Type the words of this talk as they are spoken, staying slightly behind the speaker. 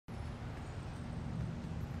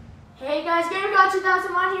Hey guys, GamerGod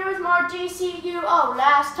 2001 here with more DCUO.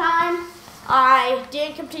 Last time I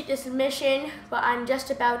didn't complete this mission, but I'm just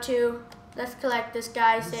about to. Let's collect this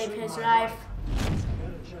guy, save his life.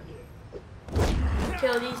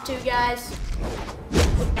 Kill these two guys.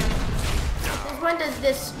 Since when does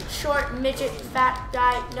this short, midget, fat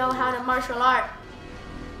guy know how to martial art?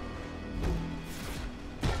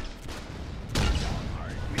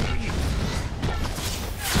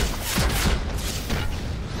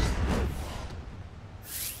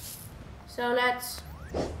 So let's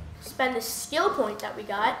spend the skill point that we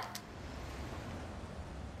got.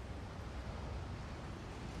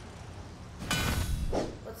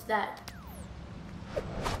 What's that?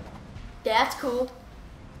 That's cool.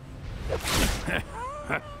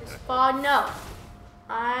 This far, no.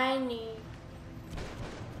 I need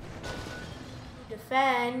to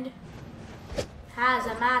defend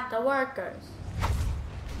Hazamata workers.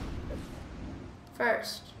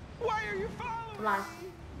 First. Why are you following? Come on.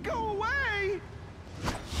 Go away!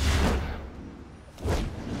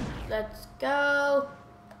 Let's go.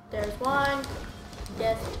 There's one.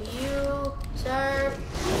 Death to you, sir.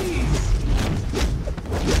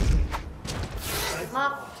 Come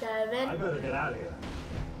up, Kevin. I better get out of here.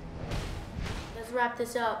 Let's wrap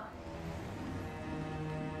this up.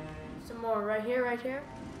 Some more right here, right here.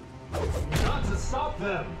 Got to stop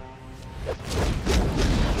them.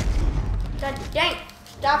 God dang!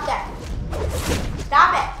 Stop that!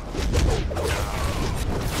 Stop it!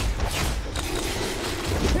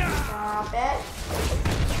 Stop it!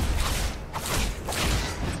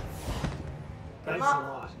 Thanks a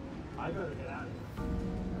lot. I better get out of here.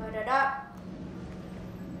 Put it up.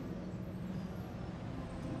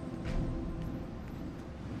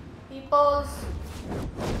 Peoples.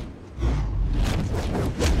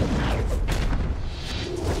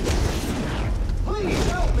 Please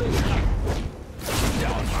help me.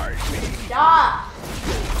 Don't hurt me. Stop!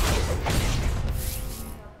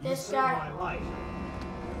 You This saved guy. my life.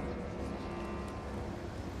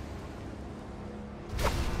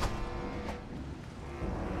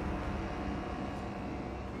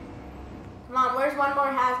 Come on, where's one more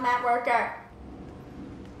hazmat worker?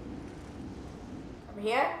 Over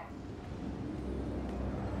here?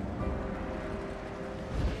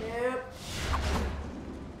 Nope.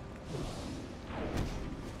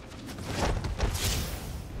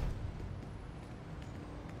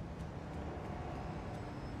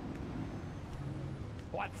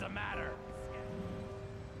 What's the matter?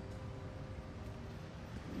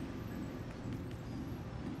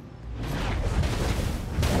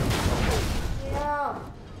 Yeah.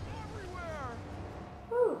 Everywhere.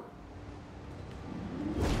 Whew.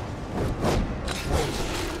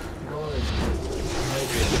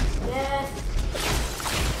 Yes.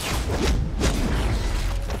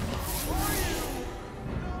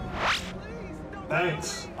 Please don't.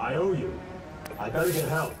 Thanks. I owe you. I better get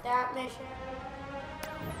help. That mission.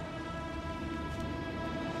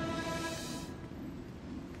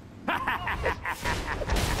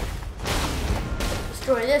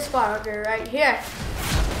 Destroy this fucker right here.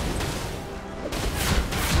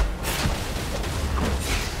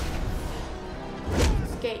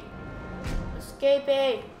 Escape.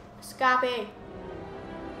 Escape. Escape.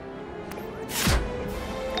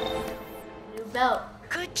 New belt.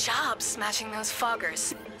 Good job smashing those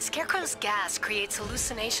foggers. Scarecrow's gas creates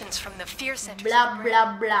hallucinations from the fear centers. Blah,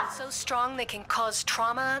 blah, blah. So strong they can cause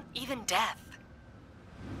trauma, even death.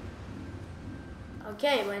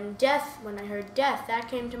 Okay, when I heard death, that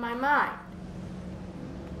came to my mind.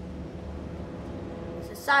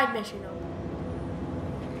 It's a side mission over.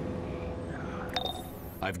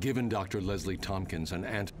 I've given Dr. Leslie Tompkins an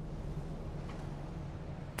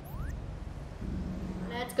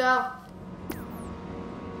Let's go.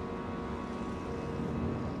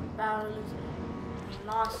 Battle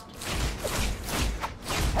lost.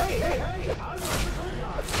 Hey! I'm on the good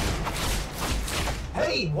guy.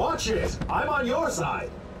 Hey, watch it! I'm on your side.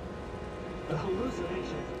 The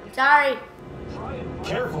hallucinations. Sorry. Try and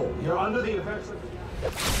careful. You're under the effects of the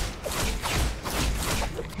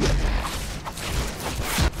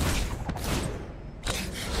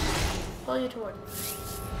Pull you toward me.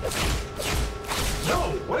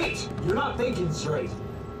 No, wait! You're not thinking straight.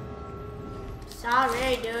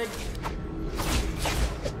 Sorry, dude.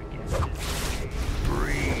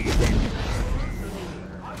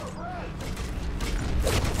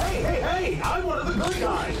 Hey! I'm one of the good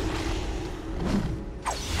guys.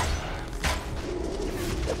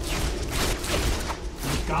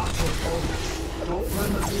 You've got to focus. Don't let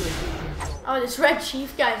the feeling. Oh, this red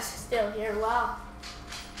chief guy's still here. Wow.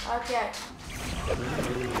 Okay.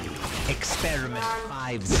 Experiment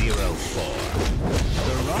 504.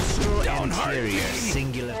 The rostral anterior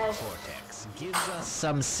singular cortex gives us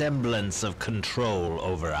some semblance of control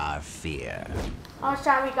over our fear. How much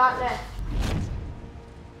time we got left?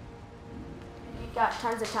 We got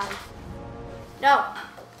tons of time. No,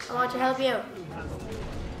 I want to help you.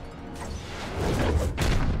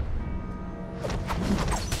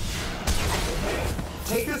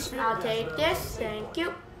 Take this. I'll take this, thank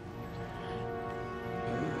you.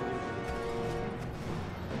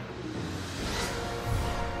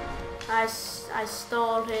 I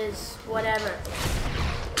stole his whatever.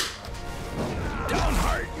 Don't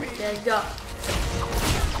hurt me. There you go.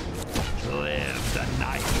 Live the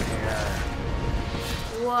nightmare.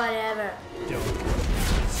 Whatever.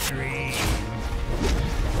 Don't scream.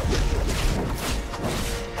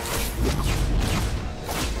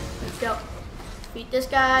 Let's go. Beat this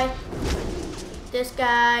guy. Beat this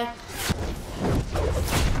guy.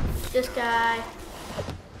 Beat this guy.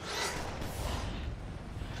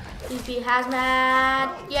 Please beat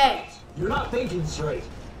Hazmat. Yay. You're not thinking straight.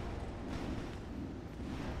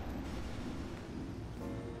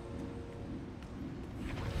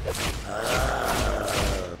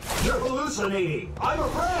 You're hallucinating. I'm a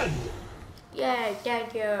friend. Yay,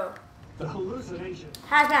 thank you. The hallucination.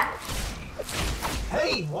 Hazmat.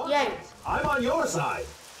 Hey, watch Yay. it. I'm on your side.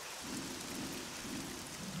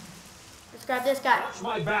 Let's grab this guy. Watch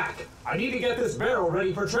my back. I need to get this barrel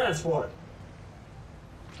ready for transport.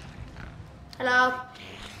 Hello.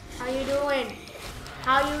 How you doing?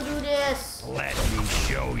 How you do this? Let me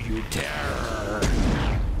show you terror.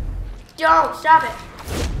 Don't stop it.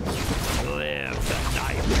 Live the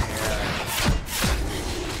nightmare.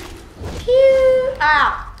 Pew!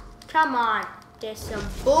 Ow! Come on. There's some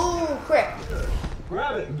bull crap.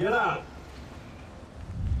 Grab it and get out.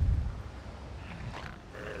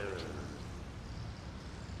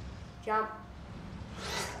 Jump.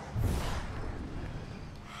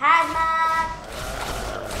 Hazmat!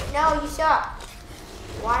 No, you suck.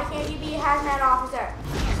 Why can't you be a hazmat officer?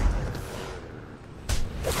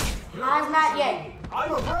 Hazmat, yay.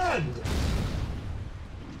 I'm a friend.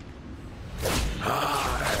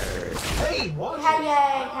 Hey, watch it. Yay,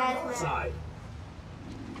 I'm on your hazmat. side.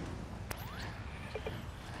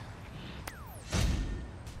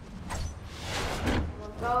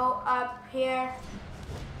 We'll go up here.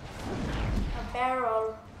 A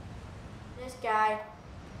barrel. This guy.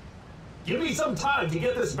 Give me some time to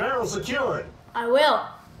get this barrel secured. I will.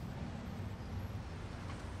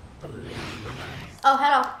 Oh,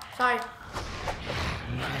 hello. Sorry.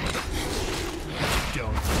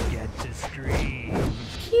 Don't forget to scream.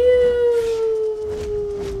 Pew!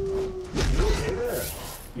 You okay there?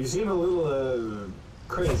 You seem a little,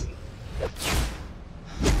 crazy.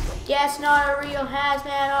 Guess not a real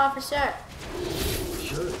hazmat officer.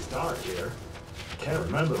 Sure, it's dark here. Can't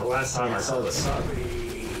remember the last time I saw the sun.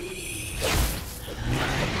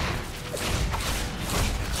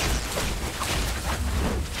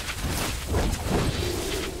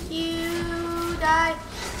 You die.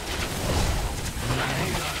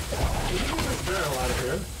 Can you get this barrel out of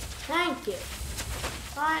here? Thank you.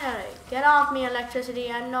 Finally. Get off me,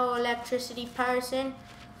 electricity. I'm no electricity person.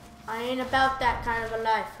 I ain't about that kind of a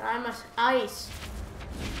life. I'm a ice.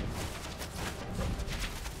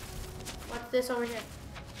 What's this over here?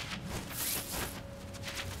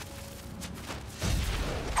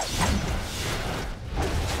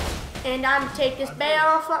 And I'm gonna take this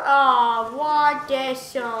barrel for. Oh, what? There's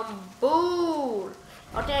some bull.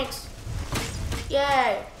 Oh, thanks.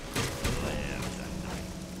 Yay.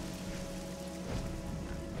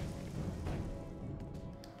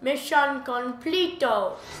 Mission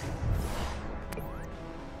completo.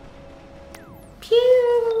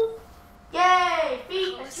 Pew! Yay!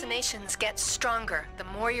 Beat! Hallucinations get stronger the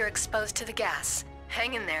more you're exposed to the gas.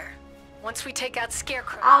 Hang in there. Once we take out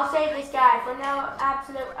Scarecrow... I'll save this guy for no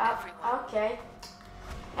absolute... okay.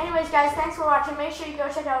 Anyways, guys, thanks for watching. Make sure you go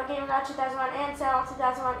check out Gaming God 2001 and Cell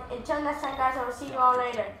 2001. Until next time, guys, I will see you all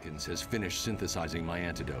later. Tompkins has finished synthesizing my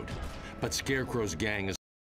antidote, but Scarecrow's gang is